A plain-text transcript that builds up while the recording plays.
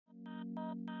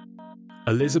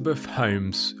Elizabeth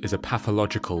Holmes is a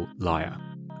pathological liar.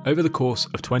 Over the course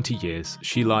of 20 years,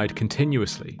 she lied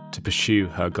continuously to pursue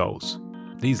her goals.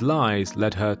 These lies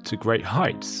led her to great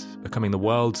heights, becoming the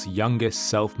world's youngest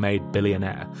self-made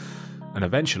billionaire, and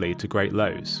eventually to great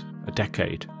lows, a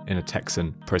decade in a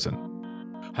Texan prison.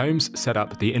 Holmes set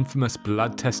up the infamous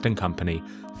blood testing company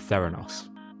Theranos.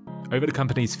 Over the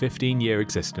company's 15-year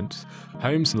existence,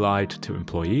 Holmes lied to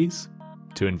employees,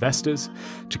 to investors,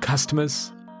 to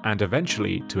customers, and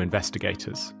eventually to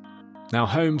investigators. Now,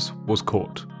 Holmes was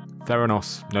caught.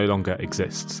 Theranos no longer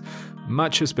exists.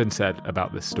 Much has been said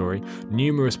about this story.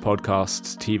 Numerous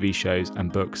podcasts, TV shows,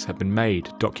 and books have been made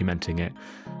documenting it.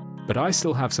 But I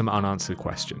still have some unanswered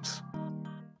questions.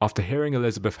 After hearing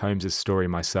Elizabeth Holmes' story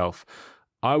myself,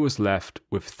 I was left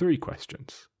with 3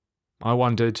 questions. I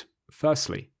wondered,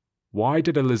 firstly, why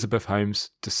did Elizabeth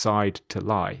Holmes decide to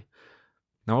lie?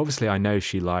 Now, obviously, I know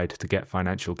she lied to get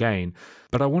financial gain,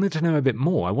 but I wanted to know a bit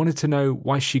more. I wanted to know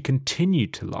why she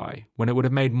continued to lie when it would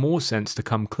have made more sense to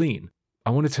come clean. I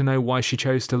wanted to know why she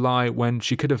chose to lie when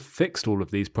she could have fixed all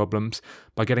of these problems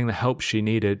by getting the help she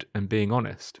needed and being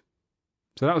honest.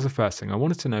 So that was the first thing. I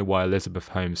wanted to know why Elizabeth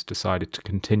Holmes decided to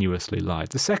continuously lie.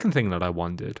 The second thing that I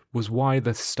wondered was why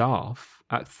the staff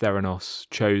at Theranos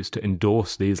chose to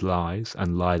endorse these lies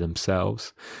and lie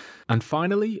themselves. And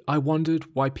finally, I wondered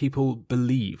why people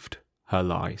believed her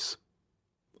lies.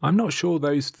 I'm not sure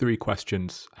those 3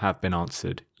 questions have been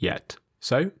answered yet.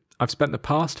 So, I've spent the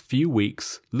past few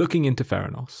weeks looking into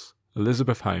Theranos,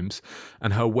 Elizabeth Holmes,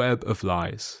 and her web of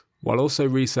lies, while also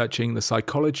researching the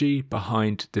psychology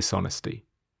behind dishonesty.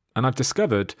 And I've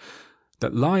discovered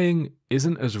that lying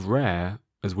isn't as rare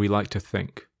as we like to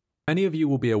think. Many of you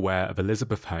will be aware of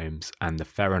Elizabeth Holmes and the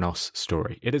Theranos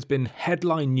story. It has been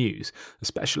headline news,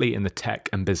 especially in the tech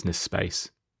and business space.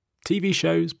 TV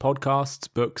shows, podcasts,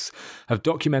 books have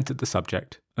documented the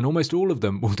subject, and almost all of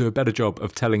them will do a better job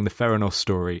of telling the Theranos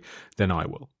story than I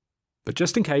will. But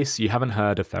just in case you haven't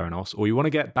heard of Theranos or you want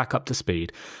to get back up to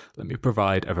speed, let me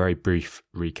provide a very brief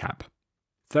recap.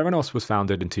 Theranos was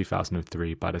founded in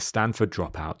 2003 by the Stanford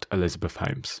dropout Elizabeth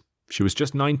Holmes. She was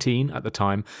just 19 at the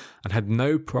time and had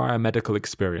no prior medical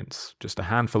experience, just a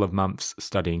handful of months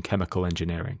studying chemical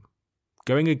engineering.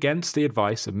 Going against the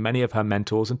advice of many of her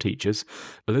mentors and teachers,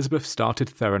 Elizabeth started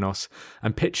Theranos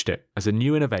and pitched it as a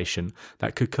new innovation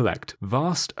that could collect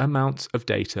vast amounts of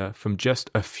data from just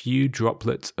a few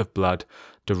droplets of blood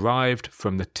derived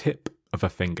from the tip of a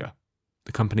finger.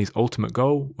 The company's ultimate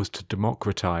goal was to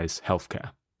democratize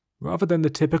healthcare. Rather than the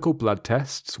typical blood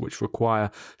tests, which require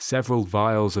several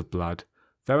vials of blood,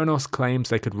 Theranos claims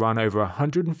they could run over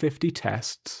 150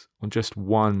 tests on just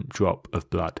 1 drop of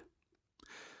blood.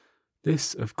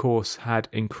 This, of course, had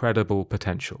incredible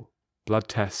potential. Blood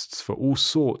tests for all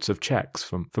sorts of checks,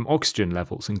 from oxygen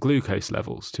levels and glucose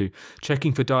levels to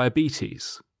checking for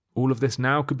diabetes. All of this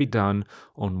now could be done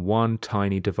on one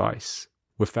tiny device.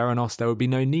 With Theranos, there would be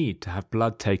no need to have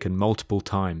blood taken multiple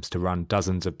times to run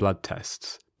dozens of blood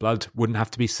tests. Blood wouldn't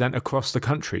have to be sent across the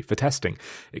country for testing.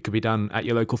 It could be done at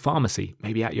your local pharmacy,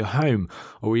 maybe at your home,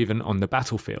 or even on the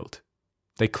battlefield.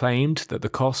 They claimed that the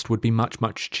cost would be much,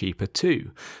 much cheaper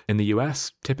too. In the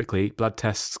US, typically, blood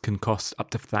tests can cost up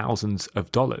to thousands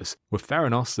of dollars. With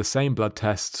Theranos, the same blood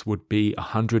tests would be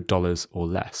 $100 or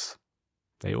less.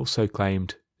 They also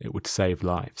claimed it would save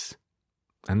lives.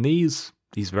 And these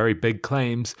very big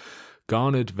claims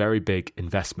garnered very big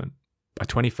investment. By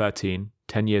 2013,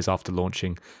 10 years after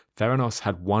launching, Theranos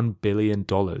had $1 billion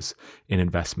in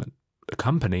investment. The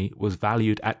company was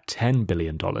valued at $10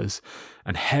 billion,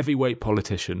 and heavyweight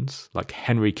politicians like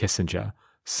Henry Kissinger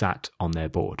sat on their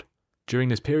board. During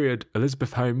this period,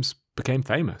 Elizabeth Holmes became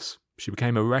famous. She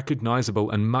became a recognizable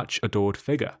and much adored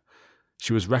figure.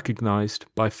 She was recognized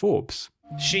by Forbes.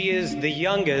 She is the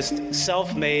youngest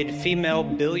self-made female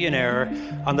billionaire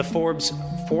on the Forbes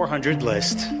 400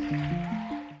 list.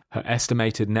 Her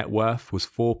estimated net worth was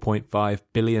 $4.5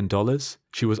 billion.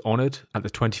 She was honored at the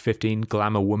 2015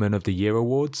 Glamour Woman of the Year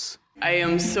Awards. I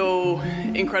am so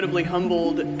incredibly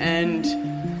humbled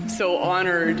and so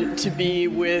honored to be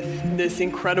with this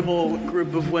incredible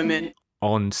group of women.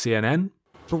 On CNN.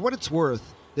 For what it's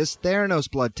worth, this Theranos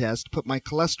blood test put my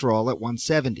cholesterol at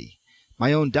 170.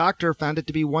 My own doctor found it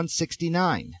to be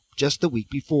 169 just the week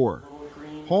before.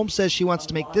 Holmes says she wants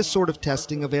to make this sort of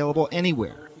testing available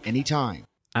anywhere, anytime.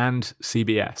 And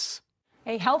CBS.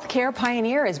 A healthcare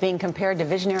pioneer is being compared to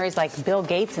visionaries like Bill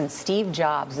Gates and Steve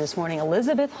Jobs. This morning,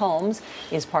 Elizabeth Holmes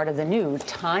is part of the new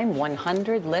Time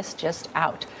 100 list just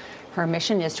out. Her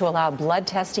mission is to allow blood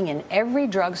testing in every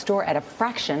drugstore at a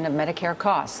fraction of Medicare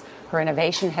costs. Her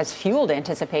innovation has fueled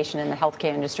anticipation in the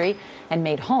healthcare industry and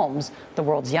made Holmes the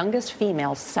world's youngest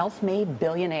female self-made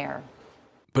billionaire.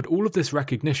 But all of this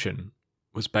recognition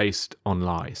was based on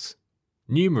lies.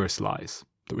 Numerous lies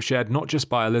that were shared not just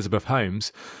by Elizabeth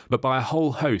Holmes, but by a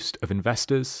whole host of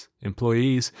investors,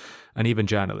 employees, and even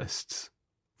journalists.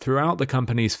 Throughout the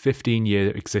company's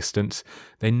 15-year existence,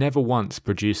 they never once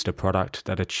produced a product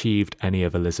that achieved any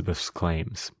of Elizabeth's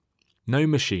claims. No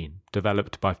machine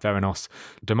developed by Theranos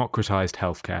democratized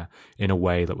healthcare in a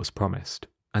way that was promised.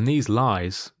 And these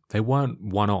lies, they weren't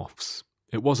one-offs.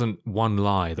 It wasn't one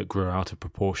lie that grew out of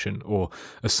proportion, or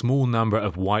a small number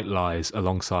of white lies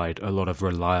alongside a lot of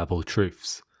reliable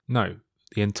truths. No,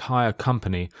 the entire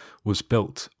company was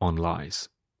built on lies.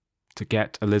 To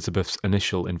get Elizabeth's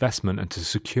initial investment and to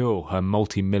secure her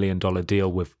multi-million-dollar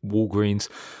deal with Walgreens,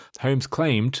 Holmes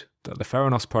claimed that the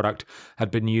Theranos product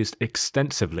had been used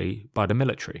extensively by the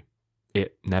military.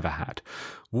 It never had.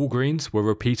 Walgreens were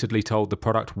repeatedly told the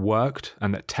product worked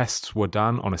and that tests were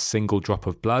done on a single drop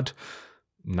of blood.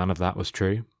 None of that was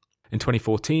true. In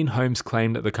 2014, Holmes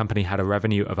claimed that the company had a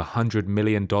revenue of $100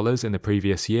 million in the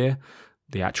previous year.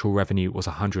 The actual revenue was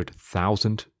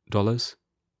 $100,000.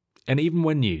 And even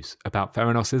when news about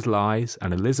Theranos' lies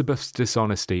and Elizabeth's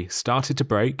dishonesty started to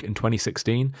break in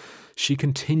 2016, she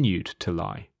continued to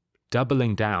lie,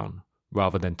 doubling down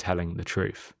rather than telling the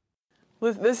truth.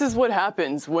 This is what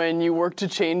happens when you work to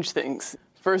change things.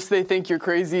 First they think you're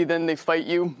crazy, then they fight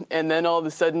you, and then all of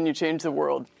a sudden you change the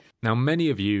world. Now,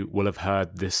 many of you will have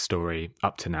heard this story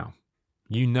up to now.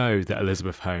 You know that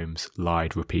Elizabeth Holmes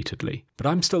lied repeatedly, but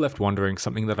I'm still left wondering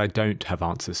something that I don't have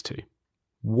answers to.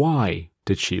 Why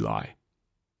did she lie?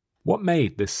 What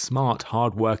made this smart,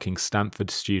 hard-working Stanford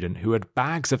student who had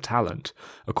bags of talent,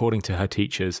 according to her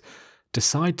teachers,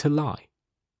 decide to lie?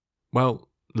 Well,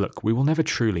 look, we will never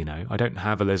truly know. I don't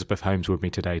have Elizabeth Holmes with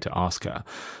me today to ask her,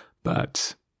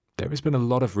 but there has been a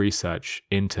lot of research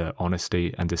into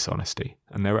honesty and dishonesty,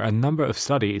 and there are a number of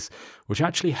studies which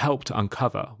actually help to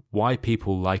uncover why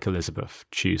people like Elizabeth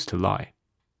choose to lie.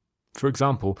 For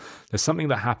example, there's something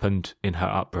that happened in her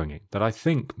upbringing that I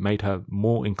think made her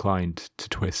more inclined to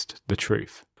twist the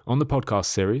truth. On the podcast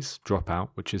series, Dropout,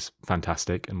 which is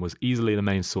fantastic and was easily the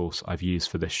main source I've used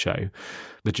for this show,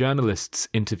 the journalists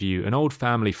interview an old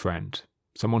family friend,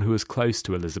 someone who was close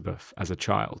to Elizabeth as a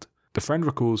child. The friend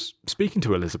recalls speaking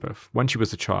to Elizabeth when she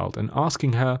was a child and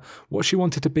asking her what she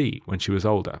wanted to be when she was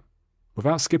older.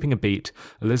 Without skipping a beat,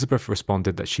 Elizabeth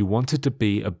responded that she wanted to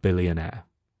be a billionaire.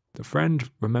 The friend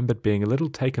remembered being a little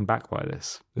taken back by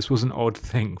this. This was an odd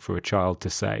thing for a child to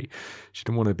say. She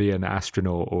didn't want to be an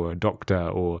astronaut or a doctor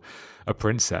or a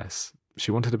princess.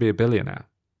 She wanted to be a billionaire.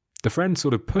 The friend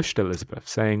sort of pushed Elizabeth,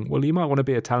 saying, well, you might want to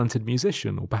be a talented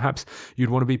musician, or perhaps you'd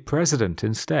want to be president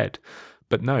instead.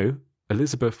 But no,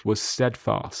 Elizabeth was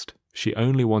steadfast. She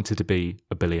only wanted to be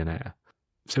a billionaire.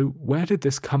 So where did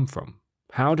this come from?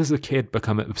 How does a kid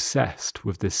become obsessed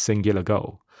with this singular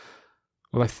goal?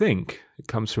 Well, I think it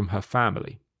comes from her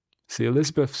family. See,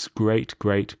 Elizabeth's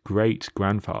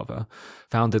great-great-great-grandfather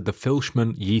founded the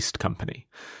Filshman Yeast Company.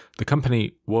 The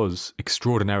company was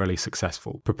extraordinarily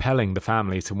successful, propelling the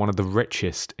family to one of the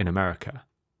richest in America.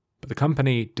 But the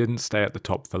company didn't stay at the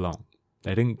top for long.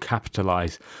 They didn't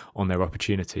capitalize on their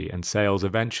opportunity, and sales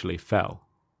eventually fell.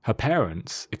 Her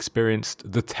parents experienced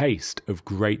the taste of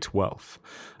great wealth,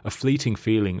 a fleeting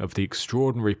feeling of the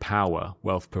extraordinary power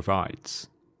wealth provides.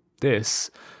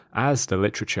 This, as the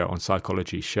literature on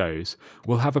psychology shows,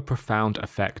 will have a profound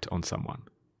effect on someone.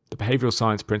 The behavioral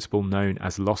science principle known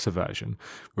as loss aversion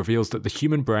reveals that the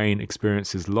human brain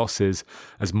experiences losses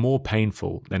as more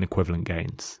painful than equivalent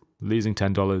gains. Losing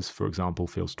 $10, for example,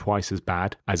 feels twice as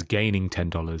bad as gaining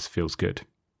 $10 feels good.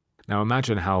 Now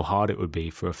imagine how hard it would be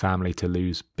for a family to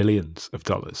lose billions of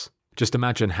dollars. Just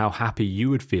imagine how happy you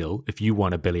would feel if you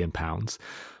won £1 billion.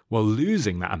 Well,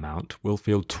 losing that amount will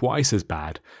feel twice as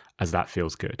bad as that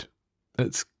feels good.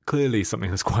 It's clearly something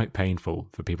that's quite painful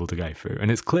for people to go through, and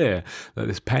it's clear that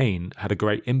this pain had a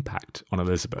great impact on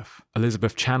Elizabeth.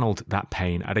 Elizabeth channeled that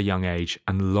pain at a young age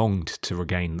and longed to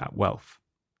regain that wealth.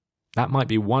 That might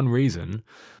be one reason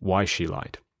why she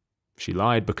lied. She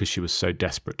lied because she was so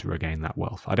desperate to regain that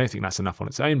wealth. I don't think that's enough on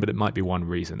its own, but it might be one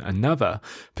reason. Another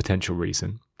potential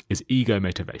reason is ego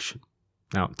motivation.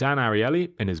 Now, Dan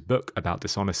Ariely, in his book about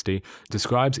dishonesty,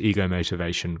 describes ego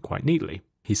motivation quite neatly.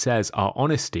 He says our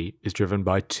honesty is driven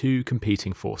by two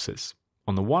competing forces.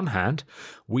 On the one hand,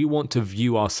 we want to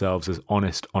view ourselves as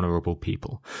honest, honourable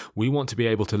people. We want to be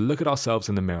able to look at ourselves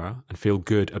in the mirror and feel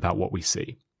good about what we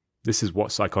see. This is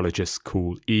what psychologists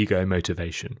call ego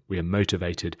motivation. We are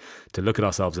motivated to look at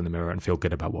ourselves in the mirror and feel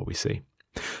good about what we see.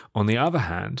 On the other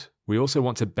hand, We also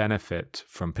want to benefit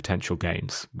from potential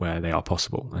gains where they are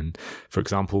possible. And for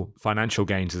example, financial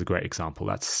gains is a great example.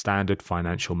 That's standard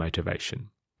financial motivation.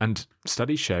 And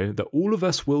studies show that all of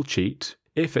us will cheat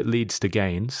if it leads to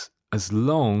gains, as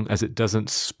long as it doesn't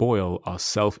spoil our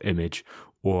self-image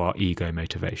or our ego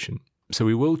motivation. So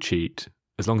we will cheat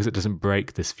as long as it doesn't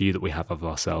break this view that we have of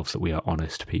ourselves, that we are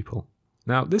honest people.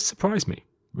 Now, this surprised me.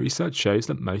 Research shows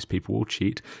that most people will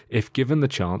cheat. If given the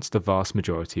chance, the vast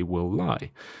majority will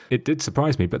lie. It did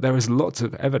surprise me, but there is lots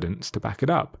of evidence to back it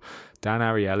up. Dan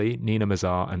Ariely, Nina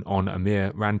Mazar, and On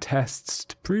Amir ran tests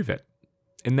to prove it.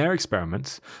 In their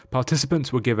experiments,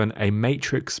 participants were given a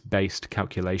matrix-based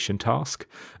calculation task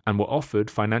and were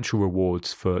offered financial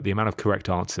rewards for the amount of correct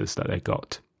answers that they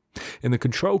got. In the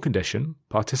control condition,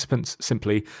 participants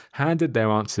simply handed their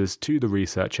answers to the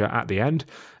researcher at the end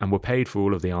and were paid for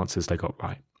all of the answers they got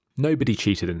right. Nobody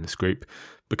cheated in this group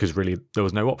because really there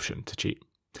was no option to cheat.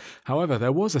 However,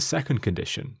 there was a second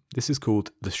condition. This is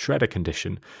called the shredder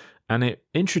condition, and it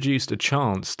introduced a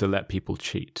chance to let people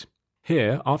cheat.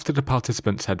 Here, after the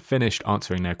participants had finished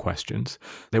answering their questions,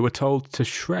 they were told to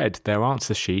shred their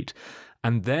answer sheet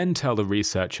and then tell the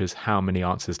researchers how many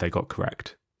answers they got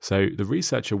correct. So the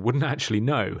researcher wouldn't actually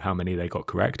know how many they got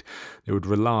correct. They would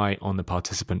rely on the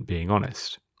participant being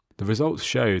honest. The results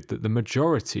showed that the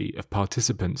majority of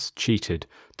participants cheated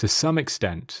to some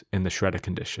extent in the shredder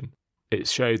condition. It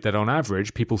showed that on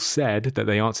average, people said that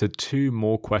they answered 2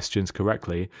 more questions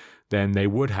correctly than they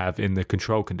would have in the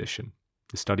control condition.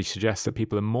 The study suggests that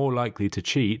people are more likely to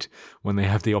cheat when they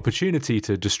have the opportunity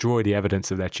to destroy the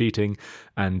evidence of their cheating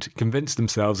and convince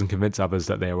themselves and convince others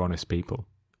that they are honest people.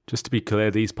 Just to be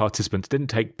clear, these participants didn't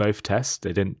take both tests.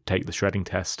 They didn't take the shredding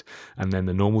test and then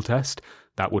the normal test.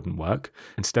 That wouldn't work.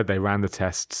 Instead, they ran the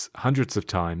tests hundreds of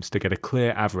times to get a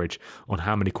clear average on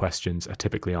how many questions are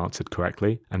typically answered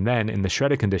correctly. And then in the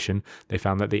shredder condition, they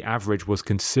found that the average was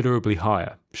considerably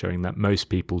higher, showing that most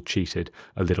people cheated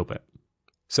a little bit.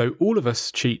 So all of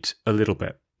us cheat a little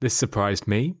bit. This surprised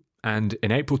me. And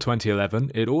in April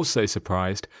 2011, it also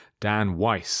surprised Dan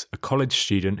Weiss, a college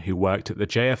student who worked at the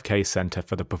JFK Center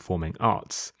for the Performing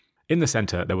Arts. In the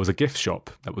center, there was a gift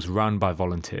shop that was run by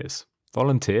volunteers.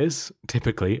 Volunteers,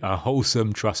 typically, are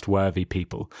wholesome, trustworthy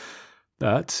people.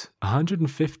 But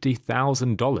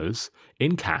 $150,000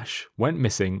 in cash went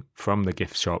missing from the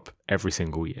gift shop every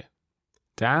single year.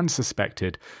 Dan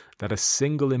suspected that a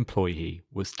single employee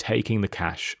was taking the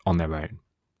cash on their own.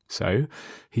 So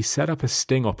he set up a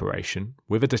sting operation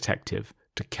with a detective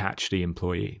to catch the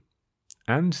employee.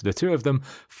 And the two of them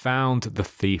found the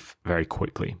thief very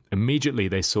quickly. Immediately,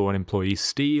 they saw an employee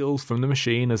steal from the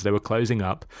machine as they were closing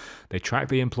up. They tracked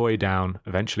the employee down,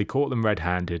 eventually caught them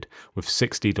red-handed with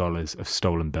 $60 of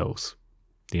stolen bills.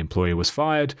 The employee was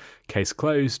fired, case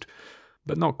closed,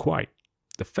 but not quite.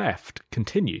 The theft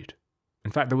continued.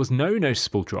 In fact, there was no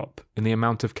noticeable drop in the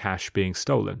amount of cash being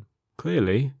stolen.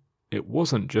 Clearly, it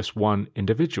wasn't just one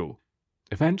individual.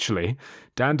 Eventually,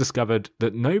 Dan discovered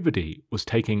that nobody was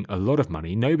taking a lot of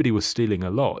money, nobody was stealing a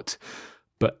lot,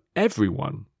 but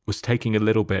everyone was taking a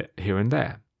little bit here and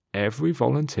there. Every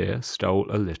volunteer stole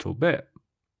a little bit.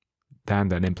 Dan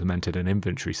then implemented an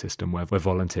inventory system where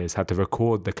volunteers had to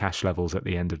record the cash levels at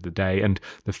the end of the day, and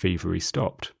the thievery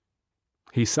stopped.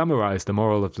 He summarized the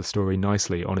moral of the story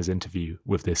nicely on his interview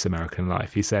with This American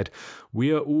Life. He said,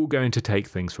 "We are all going to take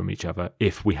things from each other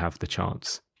if we have the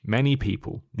chance. Many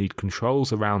people need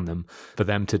controls around them for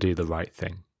them to do the right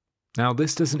thing." Now,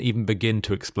 this doesn't even begin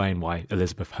to explain why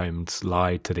Elizabeth Holmes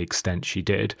lied to the extent she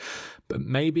did, but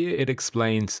maybe it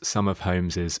explains some of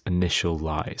Holmes's initial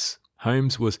lies.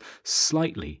 Holmes was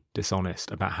slightly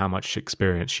dishonest about how much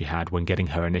experience she had when getting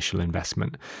her initial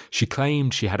investment. She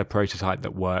claimed she had a prototype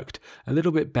that worked a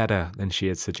little bit better than she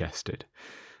had suggested.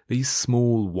 These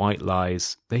small white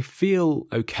lies, they feel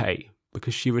okay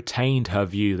because she retained her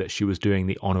view that she was doing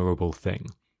the honourable thing.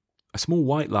 A small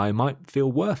white lie might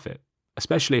feel worth it,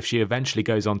 especially if she eventually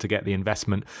goes on to get the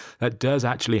investment that does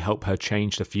actually help her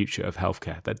change the future of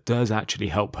healthcare, that does actually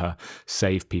help her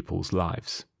save people's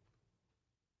lives.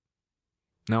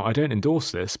 Now, I don't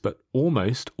endorse this, but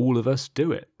almost all of us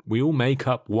do it. We all make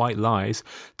up white lies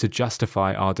to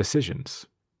justify our decisions.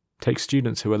 Take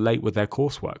students who are late with their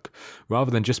coursework.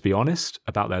 Rather than just be honest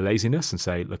about their laziness and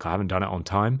say, "Look, I haven't done it on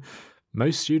time,"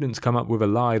 most students come up with a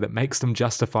lie that makes them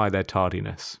justify their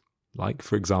tardiness. Like,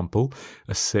 for example,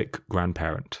 a sick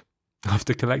grandparent.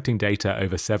 After collecting data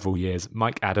over several years,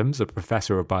 Mike Adams, a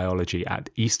professor of biology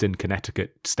at Eastern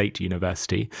Connecticut State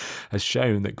University, has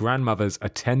shown that grandmothers are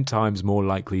 10 times more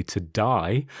likely to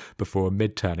die before a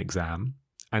midterm exam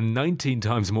and 19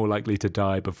 times more likely to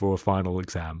die before a final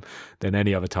exam than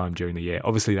any other time during the year.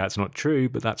 Obviously, that's not true,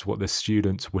 but that's what the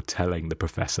students were telling the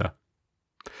professor.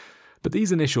 But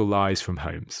these initial lies from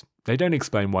Holmes, they don't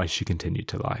explain why she continued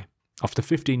to lie. After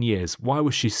 15 years, why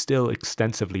was she still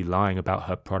extensively lying about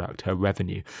her product, her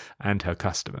revenue, and her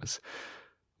customers?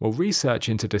 Well, research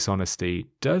into dishonesty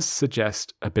does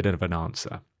suggest a bit of an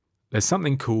answer. There's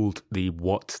something called the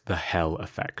what the hell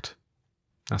effect.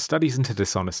 Now, studies into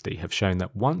dishonesty have shown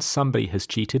that once somebody has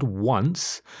cheated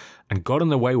once and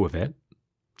gotten away with it,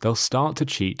 they'll start to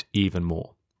cheat even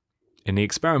more. In the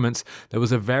experiments, there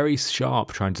was a very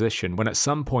sharp transition when at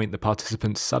some point the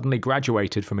participants suddenly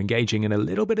graduated from engaging in a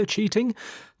little bit of cheating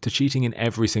to cheating in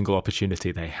every single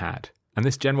opportunity they had. And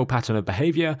this general pattern of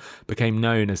behavior became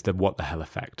known as the what the hell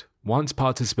effect. Once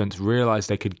participants realized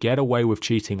they could get away with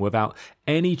cheating without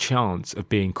any chance of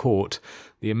being caught,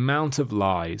 the amount of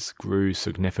lies grew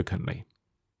significantly.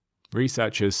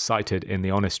 Researchers cited in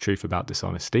the Honest Truth About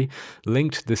Dishonesty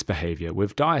linked this behavior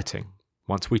with dieting.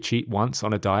 Once we cheat once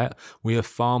on a diet, we are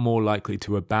far more likely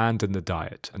to abandon the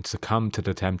diet and succumb to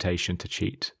the temptation to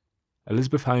cheat.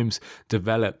 Elizabeth Holmes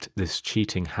developed this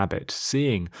cheating habit,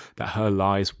 seeing that her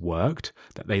lies worked,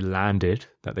 that they landed,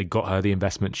 that they got her the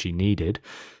investment she needed.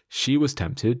 She was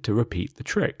tempted to repeat the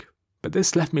trick. But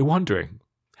this left me wondering,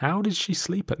 how did she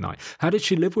sleep at night? How did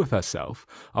she live with herself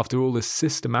after all this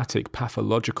systematic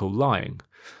pathological lying?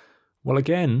 Well,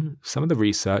 again, some of the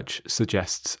research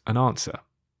suggests an answer.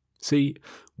 See,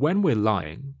 when we're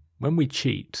lying, when we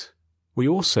cheat, we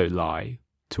also lie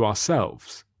to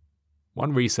ourselves.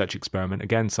 One research experiment,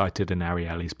 again cited in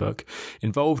Ariely's book,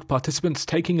 involved participants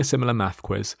taking a similar math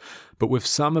quiz, but with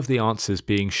some of the answers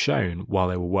being shown while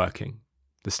they were working.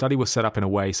 The study was set up in a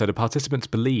way so the participants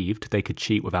believed they could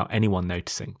cheat without anyone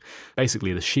noticing.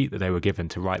 Basically, the sheet that they were given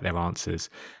to write their answers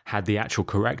had the actual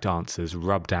correct answers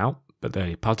rubbed out, but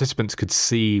the participants could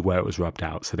see where it was rubbed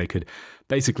out, so they could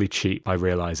basically cheat by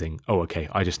realizing, oh, okay,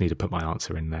 I just need to put my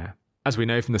answer in there. As we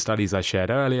know from the studies I shared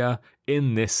earlier,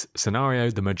 in this scenario,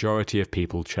 the majority of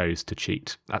people chose to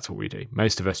cheat. That's what we do.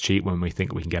 Most of us cheat when we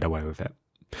think we can get away with it.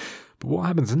 But what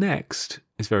happens next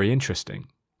is very interesting.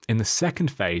 In the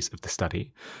second phase of the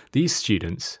study, these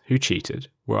students who cheated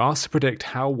were asked to predict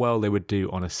how well they would do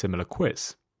on a similar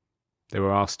quiz. They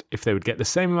were asked if they would get the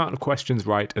same amount of questions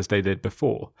right as they did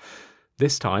before.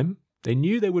 This time, they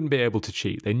knew they wouldn't be able to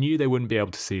cheat. They knew they wouldn't be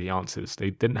able to see the answers. They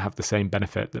didn't have the same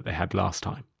benefit that they had last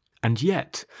time. And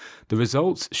yet, the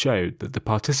results showed that the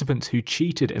participants who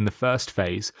cheated in the first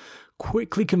phase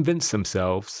quickly convinced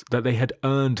themselves that they had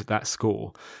earned that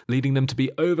score, leading them to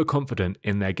be overconfident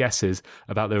in their guesses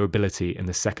about their ability in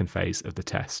the second phase of the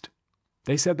test.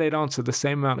 They said they'd answered the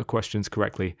same amount of questions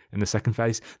correctly in the second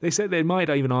phase. They said they might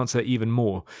even answer even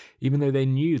more, even though they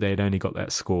knew they had only got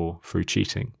that score through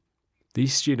cheating.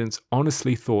 These students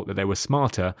honestly thought that they were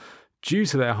smarter due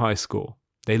to their high score.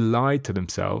 They lied to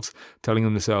themselves, telling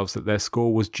themselves that their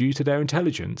score was due to their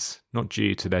intelligence, not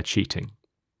due to their cheating.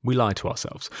 We lie to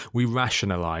ourselves. We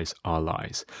rationalize our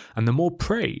lies. And the more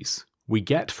praise we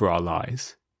get for our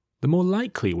lies, the more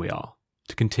likely we are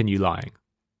to continue lying.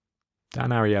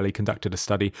 Dan Ariely conducted a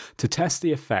study to test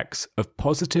the effects of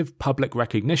positive public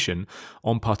recognition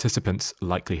on participants'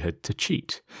 likelihood to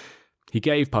cheat. He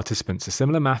gave participants a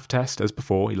similar math test as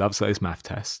before. He loves those math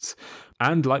tests.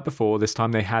 And like before, this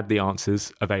time they had the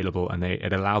answers available and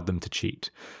it allowed them to cheat.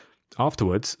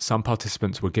 Afterwards, some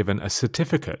participants were given a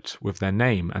certificate with their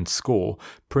name and score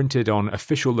printed on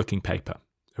official-looking paper,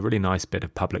 a really nice bit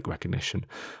of public recognition,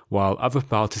 while other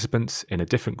participants in a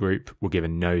different group were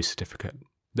given no certificate.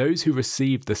 Those who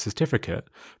received the certificate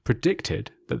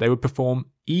predicted that they would perform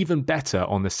even better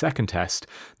on the second test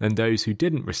than those who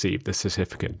didn't receive the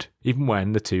certificate, even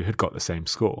when the two had got the same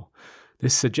score.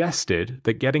 This suggested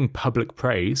that getting public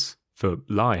praise, for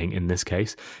lying in this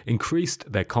case, increased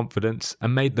their confidence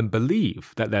and made them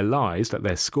believe that their lies, that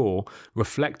their score,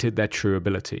 reflected their true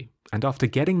ability. And after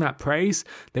getting that praise,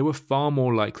 they were far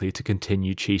more likely to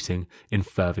continue cheating in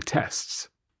further tests.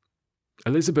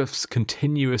 Elizabeth's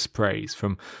continuous praise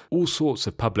from all sorts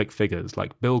of public figures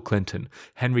like Bill Clinton,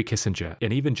 Henry Kissinger,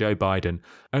 and even Joe Biden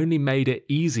only made it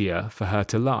easier for her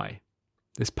to lie.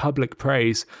 This public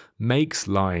praise makes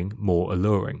lying more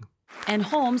alluring. And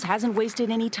Holmes hasn't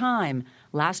wasted any time.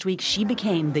 Last week, she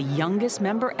became the youngest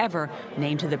member ever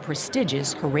named to the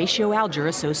prestigious Horatio Alger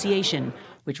Association,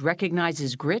 which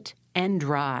recognizes grit and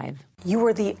drive. You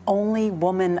were the only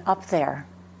woman up there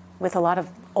with a lot of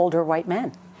older white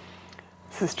men.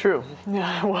 This is true.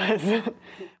 Yeah, it was.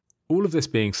 All of this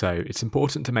being so, it's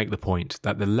important to make the point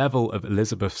that the level of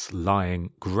Elizabeth's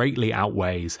lying greatly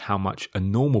outweighs how much a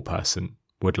normal person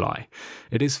would lie.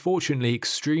 It is fortunately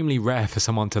extremely rare for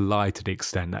someone to lie to the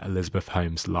extent that Elizabeth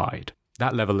Holmes lied.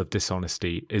 That level of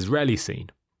dishonesty is rarely seen.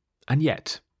 And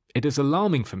yet, it is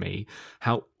alarming for me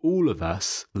how all of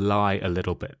us lie a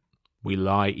little bit. We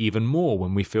lie even more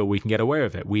when we feel we can get away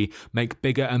with it. We make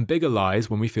bigger and bigger lies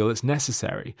when we feel it's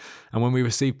necessary. And when we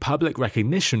receive public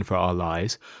recognition for our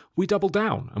lies, we double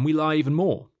down and we lie even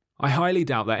more. I highly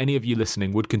doubt that any of you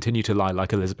listening would continue to lie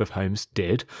like Elizabeth Holmes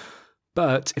did.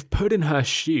 But if put in her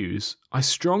shoes, I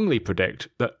strongly predict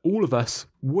that all of us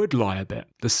would lie a bit.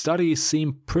 The studies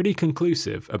seem pretty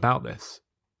conclusive about this.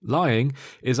 Lying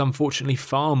is unfortunately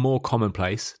far more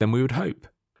commonplace than we would hope.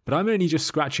 But I'm only just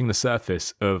scratching the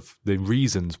surface of the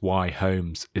reasons why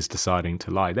Holmes is deciding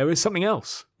to lie. There is something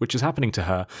else which is happening to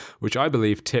her, which I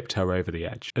believe tipped her over the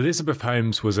edge. Elizabeth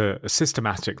Holmes was a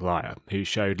systematic liar who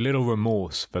showed little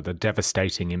remorse for the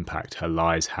devastating impact her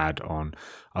lies had on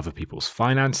other people's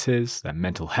finances, their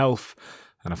mental health,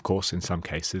 and of course, in some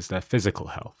cases, their physical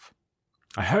health.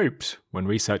 I hoped, when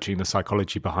researching the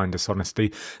psychology behind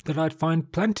dishonesty, that I'd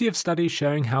find plenty of studies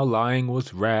showing how lying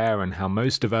was rare and how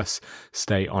most of us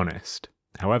stay honest.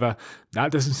 However,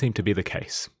 that doesn't seem to be the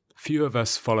case. Few of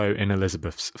us follow in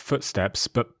Elizabeth's footsteps,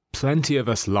 but plenty of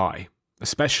us lie,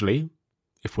 especially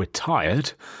if we're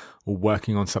tired or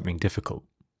working on something difficult.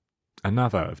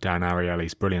 Another of Dan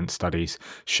Ariely's brilliant studies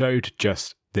showed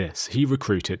just this. He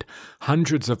recruited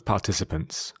hundreds of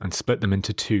participants and split them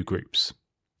into two groups.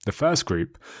 The first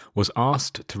group was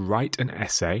asked to write an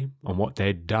essay on what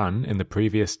they'd done in the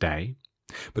previous day,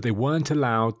 but they weren't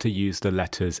allowed to use the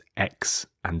letters X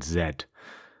and Z.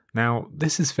 Now,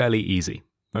 this is fairly easy.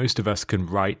 Most of us can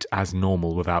write as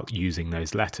normal without using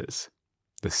those letters.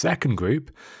 The second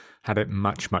group had it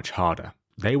much, much harder.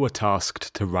 They were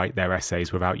tasked to write their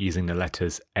essays without using the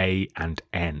letters A and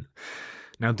N.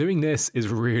 Now, doing this is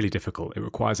really difficult. It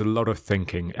requires a lot of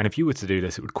thinking, and if you were to do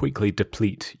this, it would quickly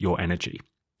deplete your energy.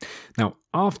 Now,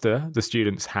 after the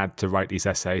students had to write these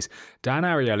essays, Dan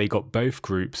Ariely got both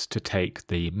groups to take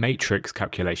the matrix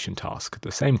calculation task,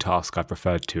 the same task I've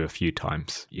referred to a few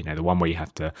times, the one where you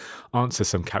have to answer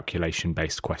some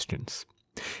calculation-based questions.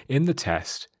 In the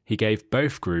test, he gave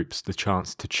both groups the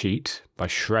chance to cheat by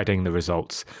shredding the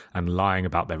results and lying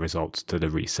about their results to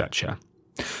the researcher.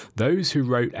 Those who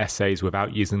wrote essays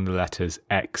without using the letters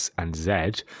X and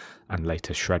Z, and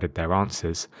later shredded their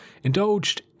answers,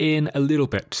 indulged in a little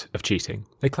bit of cheating.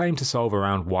 They claimed to solve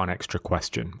around one extra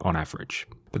question on average.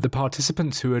 But the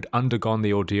participants who had undergone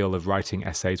the ordeal of writing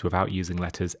essays without using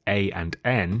letters A and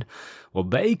N, well,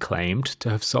 they claimed to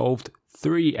have solved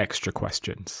 3 extra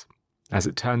questions. As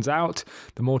it turns out,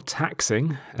 the more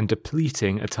taxing and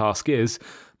depleting a task is,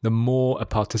 the more a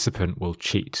participant will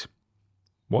cheat.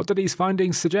 What do these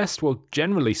findings suggest? Well,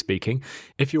 generally speaking,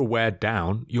 if you're weighed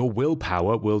down, your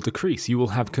willpower will decrease. You will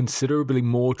have considerably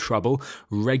more trouble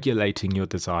regulating your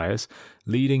desires,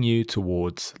 leading you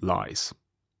towards lies.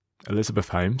 Elizabeth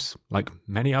Holmes, like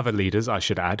many other leaders, I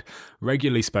should add,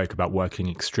 regularly spoke about working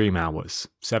extreme hours,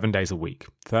 7 days a week,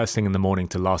 first thing in the morning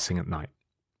to last thing at night.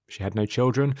 She had no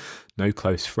children, no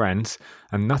close friends,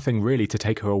 and nothing really to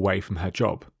take her away from her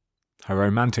job. Her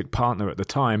romantic partner at the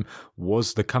time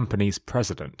was the company's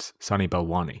president, Sunny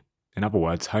Balwani. In other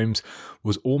words, Holmes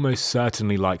was almost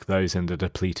certainly like those in the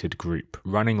depleted group,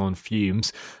 running on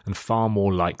fumes and far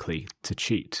more likely to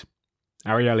cheat.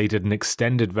 Ariely did an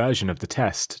extended version of the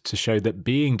test to show that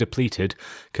being depleted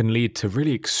can lead to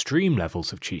really extreme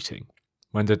levels of cheating.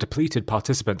 When the depleted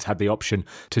participants had the option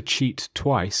to cheat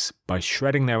twice by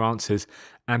shredding their answers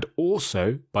and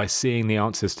also by seeing the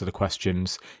answers to the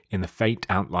questions in the faint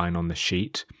outline on the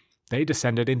sheet, they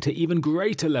descended into even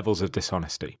greater levels of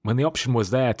dishonesty. When the option was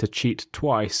there to cheat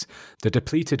twice, the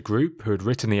depleted group who had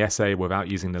written the essay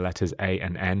without using the letters A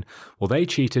and N, well, they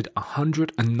cheated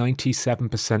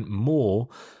 197% more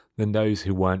than those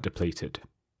who weren't depleted.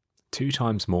 2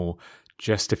 times more,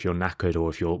 just if you're knackered or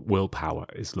if your willpower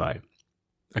is low.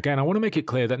 Again, I want to make it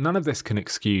clear that none of this can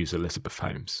excuse Elizabeth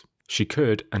Holmes. She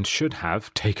could and should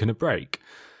have taken a break.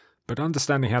 But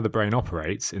understanding how the brain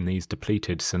operates in these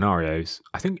depleted scenarios,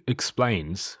 I think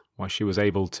explains why she was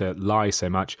able to lie so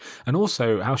much, and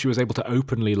also how she was able to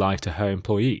openly lie to her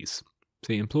employees.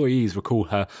 See, employees recall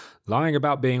her lying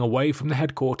about being away from the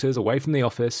headquarters, away from the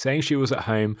office, saying she was at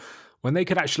home, when they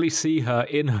could actually see her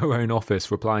in her own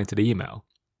office replying to the email.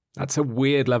 That's a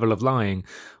weird level of lying,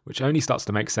 which only starts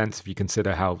to make sense if you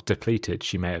consider how depleted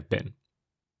she may have been.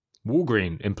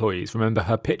 Walgreen employees remember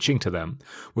her pitching to them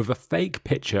with a fake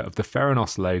picture of the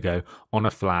Theranos logo on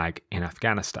a flag in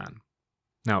Afghanistan.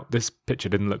 Now, this picture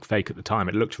didn't look fake at the time,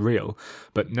 it looked real,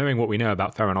 but knowing what we know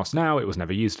about Theranos now, it was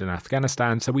never used in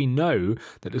Afghanistan, so we know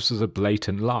that this was a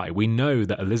blatant lie. We know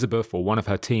that Elizabeth or one of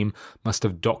her team must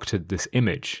have doctored this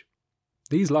image.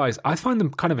 These lies, I find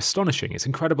them kind of astonishing. It's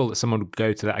incredible that someone would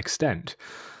go to that extent,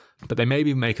 but they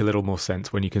maybe make a little more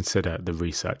sense when you consider the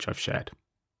research I've shared.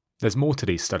 There's more to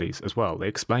these studies as well. They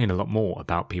explain a lot more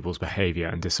about people's behaviour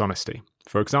and dishonesty.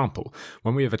 For example,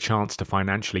 when we have a chance to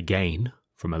financially gain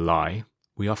from a lie,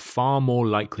 we are far more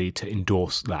likely to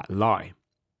endorse that lie.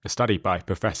 A study by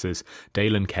Professors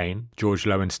Dalen Kane, George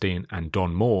Lowenstein, and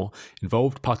Don Moore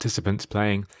involved participants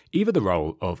playing either the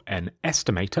role of an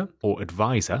estimator or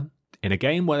advisor in a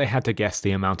game where they had to guess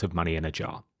the amount of money in a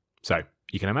jar. So,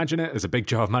 you can imagine it as a big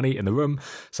jar of money in the room.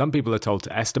 Some people are told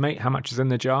to estimate how much is in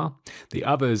the jar. The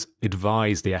others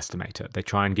advise the estimator. They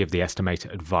try and give the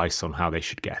estimator advice on how they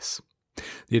should guess.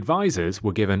 The advisors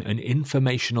were given an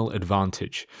informational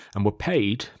advantage and were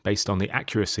paid based on the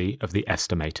accuracy of the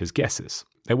estimator's guesses.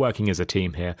 They're working as a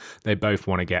team here. They both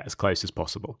want to get as close as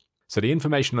possible. So the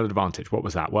informational advantage, what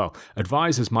was that? Well,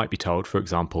 advisors might be told, for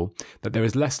example, that there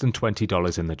is less than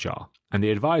 $20 in the jar, and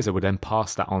the advisor would then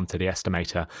pass that on to the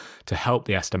estimator to help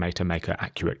the estimator make an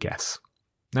accurate guess.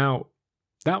 Now,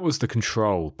 that was the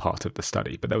control part of the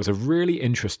study, but there was a really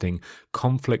interesting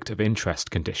conflict of interest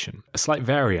condition, a slight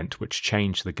variant which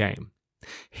changed the game.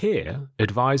 Here,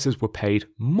 advisors were paid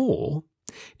more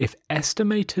if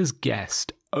estimators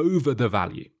guessed over the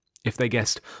value, if they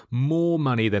guessed more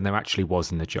money than there actually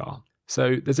was in the jar.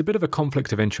 So there's a bit of a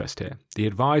conflict of interest here. The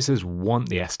advisors want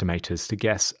the estimators to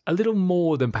guess a little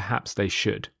more than perhaps they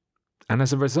should. And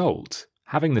as a result,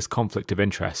 having this conflict of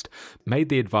interest made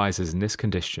the advisors in this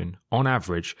condition, on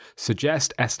average,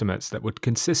 suggest estimates that were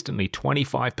consistently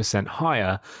 25%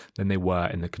 higher than they were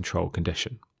in the control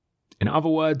condition. In other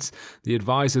words, the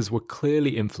advisors were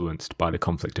clearly influenced by the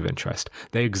conflict of interest.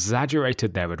 They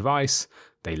exaggerated their advice,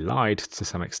 they lied to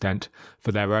some extent,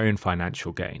 for their own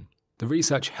financial gain. The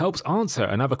research helps answer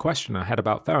another question I had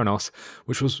about Theranos,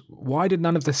 which was, why did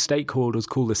none of the stakeholders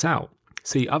call this out?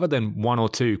 See, other than one or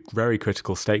two very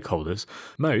critical stakeholders,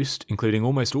 most, including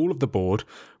almost all of the board,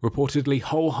 reportedly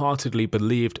wholeheartedly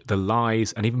believed the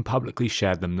lies and even publicly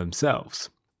shared them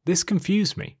themselves. This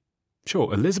confused me.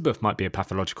 Sure, Elizabeth might be a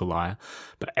pathological liar,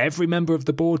 but every member of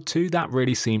the board too, that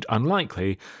really seemed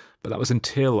unlikely, but that was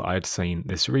until I had seen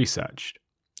this research.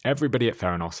 Everybody at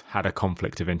Theranos had a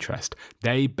conflict of interest.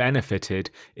 They benefited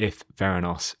if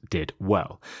Theranos did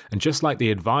well. And just like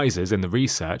the advisors in the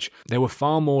research, they were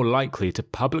far more likely to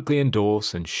publicly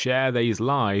endorse and share these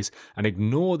lies and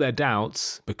ignore their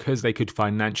doubts because they could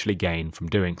financially gain from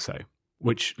doing so.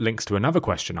 Which links to another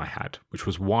question I had, which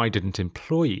was why didn't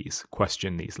employees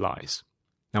question these lies?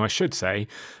 Now, I should say,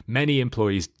 many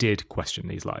employees did question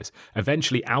these lies,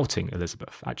 eventually outing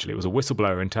Elizabeth. Actually, it was a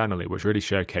whistleblower internally which really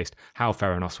showcased how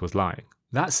Theranos was lying.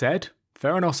 That said,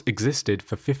 Theranos existed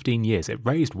for 15 years. It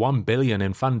raised $1 billion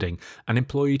in funding and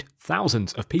employed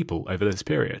thousands of people over this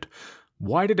period.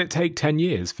 Why did it take 10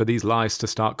 years for these lies to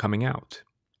start coming out?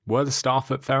 Were the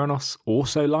staff at Theranos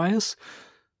also liars?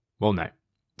 Well, no.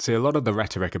 See, a lot of the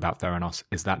rhetoric about Theranos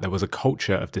is that there was a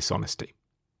culture of dishonesty.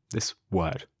 This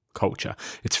word, culture,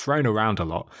 it's thrown around a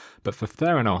lot, but for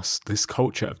Theranos, this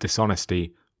culture of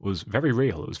dishonesty was very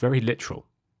real, it was very literal.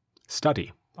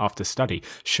 Study after study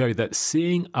show that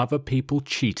seeing other people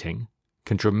cheating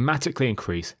can dramatically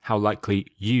increase how likely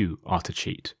you are to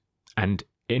cheat. And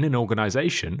in an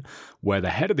organization where the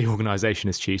head of the organization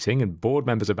is cheating and board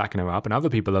members are backing her up and other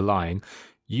people are lying,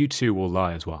 you too will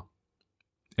lie as well.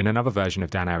 In another version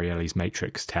of Dan Ariely's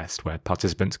Matrix test, where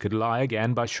participants could lie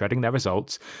again by shredding their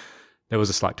results, there was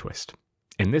a slight twist.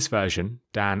 In this version,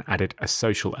 Dan added a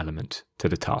social element to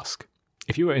the task.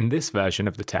 If you were in this version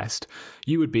of the test,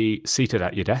 you would be seated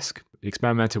at your desk. The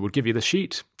experimenter would give you the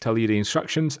sheet, tell you the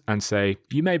instructions, and say,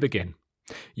 "You may begin."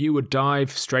 You would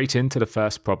dive straight into the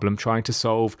first problem, trying to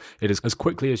solve it as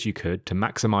quickly as you could to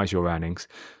maximize your earnings.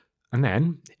 And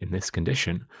then, in this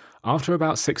condition, after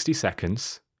about 60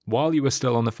 seconds, while you were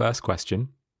still on the first question,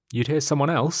 you'd hear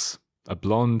someone else, a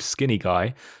blonde, skinny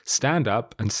guy, stand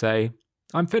up and say,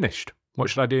 "I'm finished. What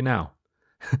should I do now?"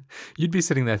 You'd be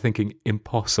sitting there thinking,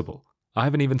 impossible. I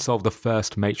haven't even solved the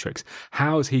first matrix.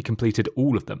 How has he completed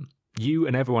all of them? You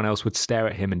and everyone else would stare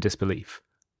at him in disbelief.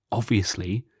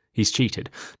 Obviously, he's cheated.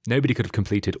 Nobody could have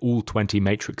completed all 20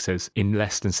 matrices in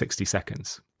less than 60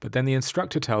 seconds. But then the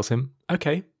instructor tells him,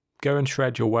 "Okay, go and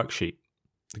shred your worksheet."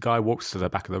 The guy walks to the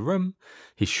back of the room,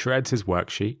 he shreds his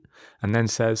worksheet, and then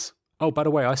says, "Oh, by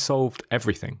the way, I solved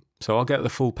everything, so I'll get the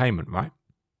full payment, right?"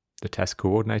 The test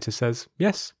coordinator says,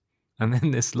 "Yes." And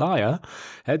then this liar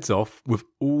heads off with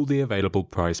all the available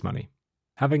prize money.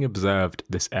 Having observed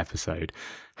this episode,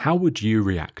 how would you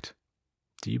react?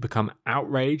 Do you become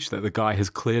outraged that the guy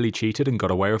has clearly cheated and got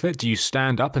away with it? Do you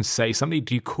stand up and say something?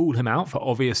 Do you call him out for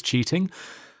obvious cheating?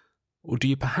 Or do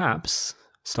you perhaps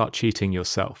start cheating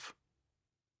yourself?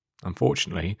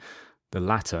 Unfortunately, the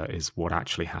latter is what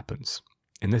actually happens.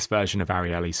 In this version of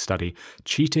Ariely's study,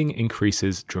 cheating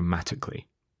increases dramatically.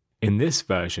 In this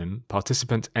version,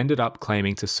 participants ended up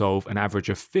claiming to solve an average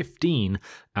of 15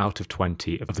 out of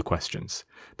 20 of the questions.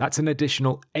 That's an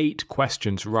additional 8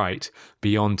 questions right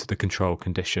beyond the control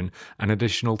condition, and an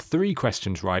additional 3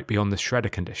 questions right beyond the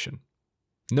shredder condition.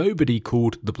 Nobody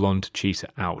called the blonde cheater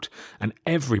out, and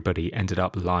everybody ended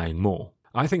up lying more.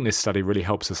 I think this study really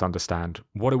helps us understand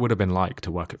what it would have been like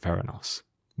to work at Theranos.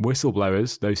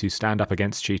 Whistleblowers, those who stand up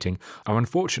against cheating, are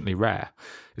unfortunately rare.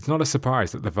 It's not a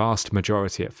surprise that the vast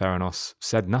majority at Theranos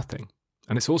said nothing.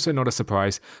 And it's also not a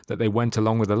surprise that they went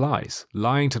along with the lies,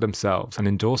 lying to themselves and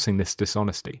endorsing this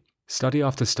dishonesty. Study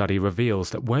after study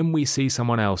reveals that when we see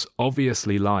someone else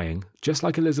obviously lying, just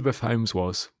like Elizabeth Holmes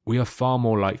was, we are far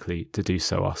more likely to do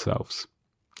so ourselves.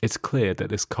 It's clear that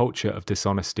this culture of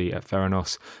dishonesty at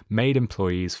Theranos made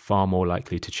employees far more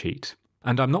likely to cheat.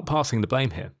 And I'm not passing the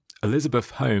blame here. Elizabeth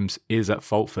Holmes is at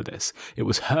fault for this. It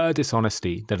was her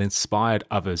dishonesty that inspired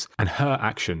others and her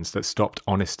actions that stopped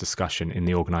honest discussion in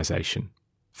the organisation.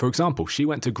 For example, she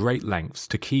went to great lengths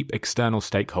to keep external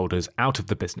stakeholders out of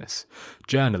the business.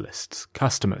 Journalists,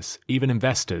 customers, even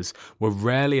investors were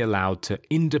rarely allowed to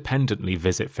independently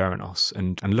visit Theranos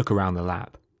and look around the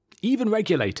lab. Even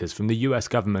regulators from the US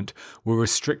government were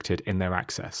restricted in their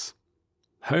access.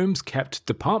 Holmes kept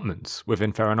departments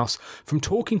within Theranos from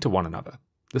talking to one another.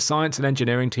 The science and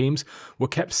engineering teams were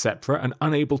kept separate and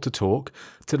unable to talk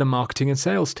to the marketing and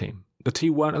sales team. The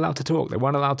two weren't allowed to talk, they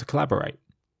weren't allowed to collaborate,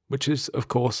 which is, of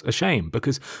course, a shame,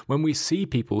 because when we see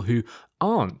people who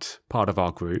aren't part of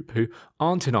our group, who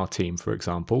aren't in our team, for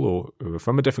example, or who are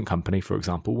from a different company, for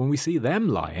example, when we see them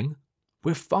lying,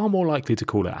 we're far more likely to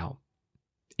call it out.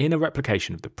 In a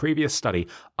replication of the previous study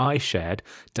I shared,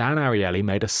 Dan Ariely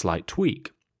made a slight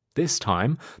tweak. This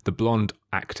time, the blonde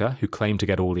actor, who claimed to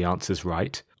get all the answers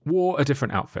right, wore a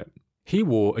different outfit. He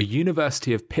wore a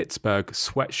University of Pittsburgh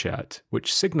sweatshirt,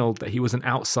 which signaled that he was an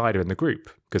outsider in the group,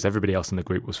 because everybody else in the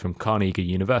group was from Carnegie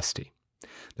University.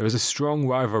 There is a strong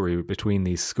rivalry between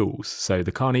these schools, so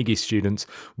the Carnegie students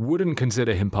wouldn't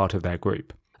consider him part of their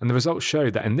group. And the results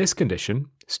showed that in this condition,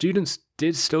 students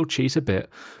did still cheat a bit,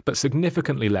 but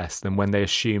significantly less than when they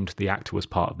assumed the actor was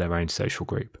part of their own social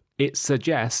group. It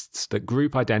suggests that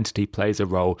group identity plays a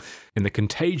role in the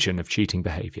contagion of cheating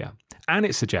behaviour. And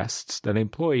it suggests that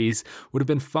employees would have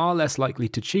been far less likely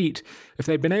to cheat if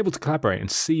they'd been able to collaborate and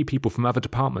see people from other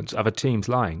departments, other teams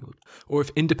lying, or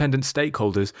if independent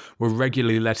stakeholders were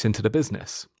regularly let into the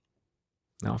business.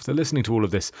 Now, after listening to all of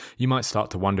this, you might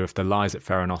start to wonder if the lies at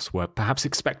Theranos were perhaps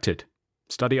expected.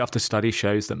 Study after study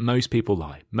shows that most people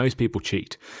lie, most people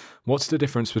cheat. What's the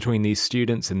difference between these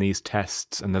students and these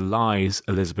tests and the lies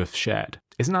Elizabeth shared?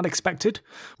 Isn't that expected?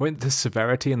 Won't the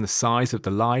severity and the size of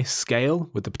the lie scale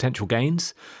with the potential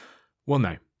gains? Well,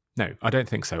 no, I don't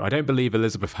think so. I don't believe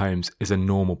Elizabeth Holmes is a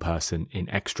normal person in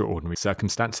extraordinary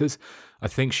circumstances. I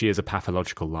think she is a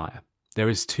pathological liar. There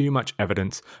is too much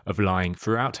evidence of lying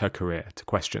throughout her career to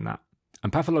question that.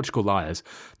 And pathological liars,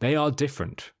 they are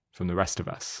different from the rest of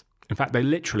us. In fact, they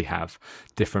literally have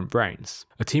different brains.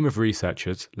 A team of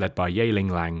researchers, led by Yeling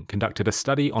Lang, conducted a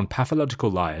study on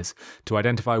pathological liars to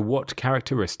identify what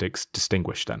characteristics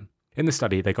distinguish them. In the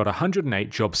study, they got 108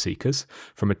 job seekers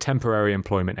from a temporary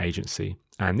employment agency.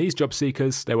 And these job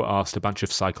seekers, they were asked a bunch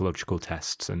of psychological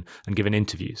tests and given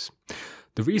interviews.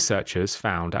 The researchers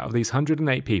found out of these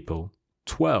 108 people,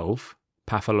 12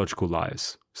 pathological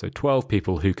liars. So 12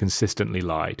 people who consistently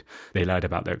lied. They lied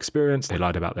about their experience, they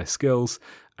lied about their skills,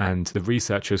 and the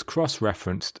researchers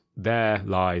cross-referenced their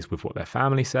lies with what their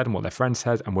family said and what their friends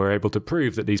said, and were able to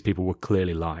prove that these people were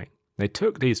clearly lying. They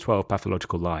took these 12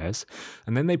 pathological liars,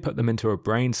 and then they put them into a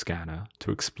brain scanner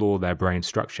to explore their brain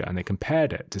structure, and they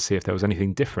compared it to see if there was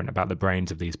anything different about the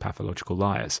brains of these pathological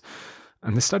liars.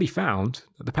 And the study found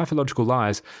that the pathological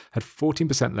liars had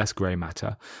 14% less grey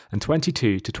matter and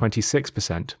 22 to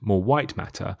 26% more white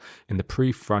matter in the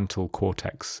prefrontal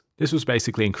cortex. This was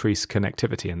basically increased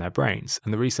connectivity in their brains,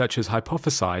 and the researchers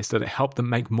hypothesized that it helped them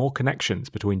make more connections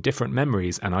between different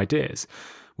memories and ideas,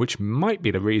 which might be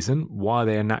the reason why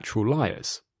they are natural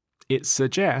liars. It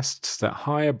suggests that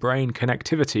higher brain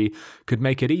connectivity could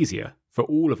make it easier for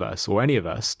all of us, or any of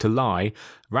us, to lie,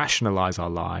 rationalize our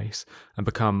lies, and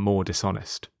become more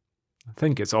dishonest. I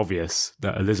think it's obvious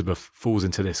that Elizabeth falls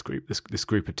into this group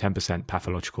of 10%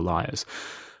 pathological liars.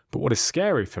 But what is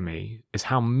scary for me is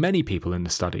how many people in the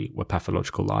study were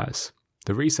pathological liars.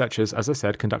 The researchers, as I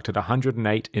said, conducted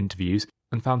 108 interviews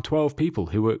and found 12 people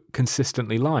who were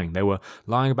consistently lying. They were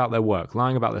lying about their work,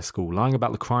 lying about their school, lying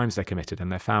about the crimes they committed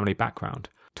and their family background.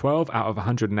 12 out of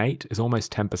 108 is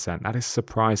almost 10%. That is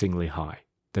surprisingly high.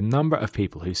 The number of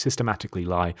people who systematically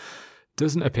lie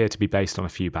doesn't appear to be based on a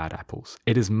few bad apples.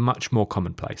 It is much more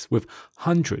commonplace, with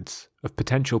hundreds of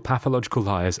potential pathological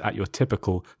liars at your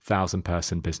typical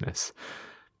 1,000-person business.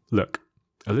 Look,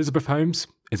 Elizabeth Holmes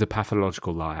is a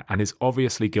pathological liar and is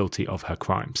obviously guilty of her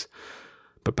crimes.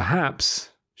 But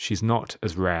perhaps she's not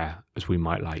as rare as we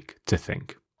might like to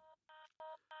think.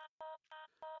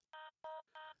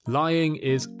 Lying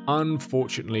is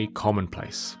unfortunately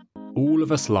commonplace. All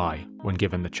of us lie when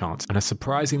given the chance, and a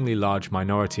surprisingly large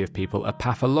minority of people are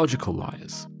pathological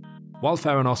liars. While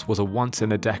Theranos was a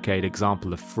once-in-a-decade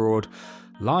example of fraud,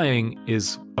 lying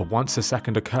is a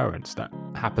once-a-second occurrence that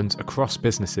happens across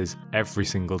businesses every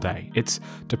single day. It's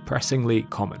depressingly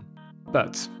common.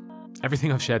 But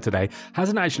everything I've shared today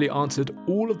hasn't actually answered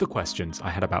all of the questions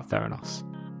I had about Theranos.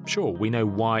 Sure, we know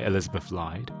why Elizabeth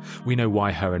lied, we know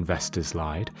why her investors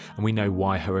lied, and we know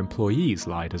why her employees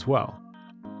lied as well.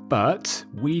 But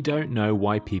we don't know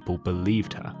why people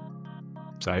believed her.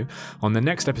 So, on the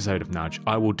next episode of Nudge,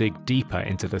 I will dig deeper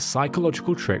into the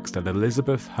psychological tricks that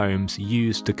Elizabeth Holmes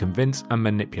used to convince and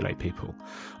manipulate people.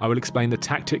 I will explain the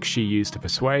tactics she used to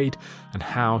persuade and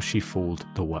how she fooled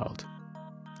the world.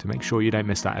 To make sure you don't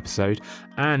miss that episode,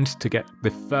 and to get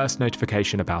the first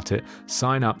notification about it,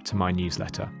 sign up to my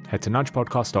newsletter. Head to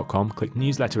nudgepodcast.com, click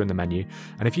newsletter in the menu,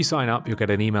 and if you sign up, you'll get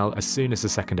an email as soon as the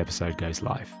second episode goes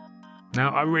live.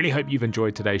 Now, I really hope you've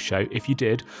enjoyed today's show. If you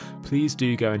did, please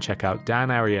do go and check out Dan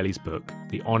Ariely's book,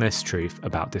 The Honest Truth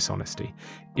About Dishonesty.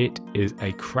 It is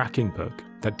a cracking book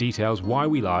that details why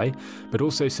we lie, but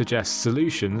also suggests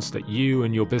solutions that you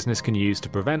and your business can use to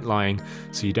prevent lying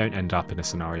so you don't end up in a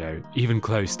scenario even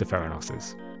close to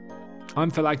Theranos's.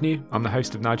 I'm Phil Agnew, I'm the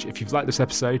host of Nudge. If you've liked this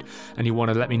episode and you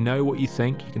want to let me know what you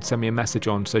think, you can send me a message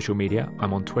on social media.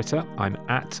 I'm on Twitter, I'm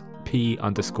at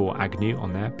P_Agnew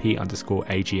on there,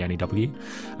 P_AGNEW,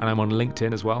 and I'm on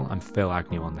LinkedIn as well. I'm Phil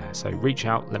Agnew on there. So reach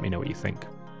out, let me know what you think.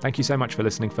 Thank you so much for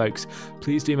listening, folks.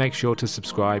 Please do make sure to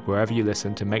subscribe wherever you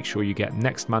listen to make sure you get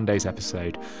next Monday's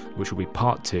episode, which will be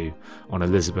part 2 on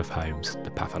Elizabeth Holmes,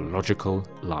 the pathological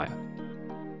liar.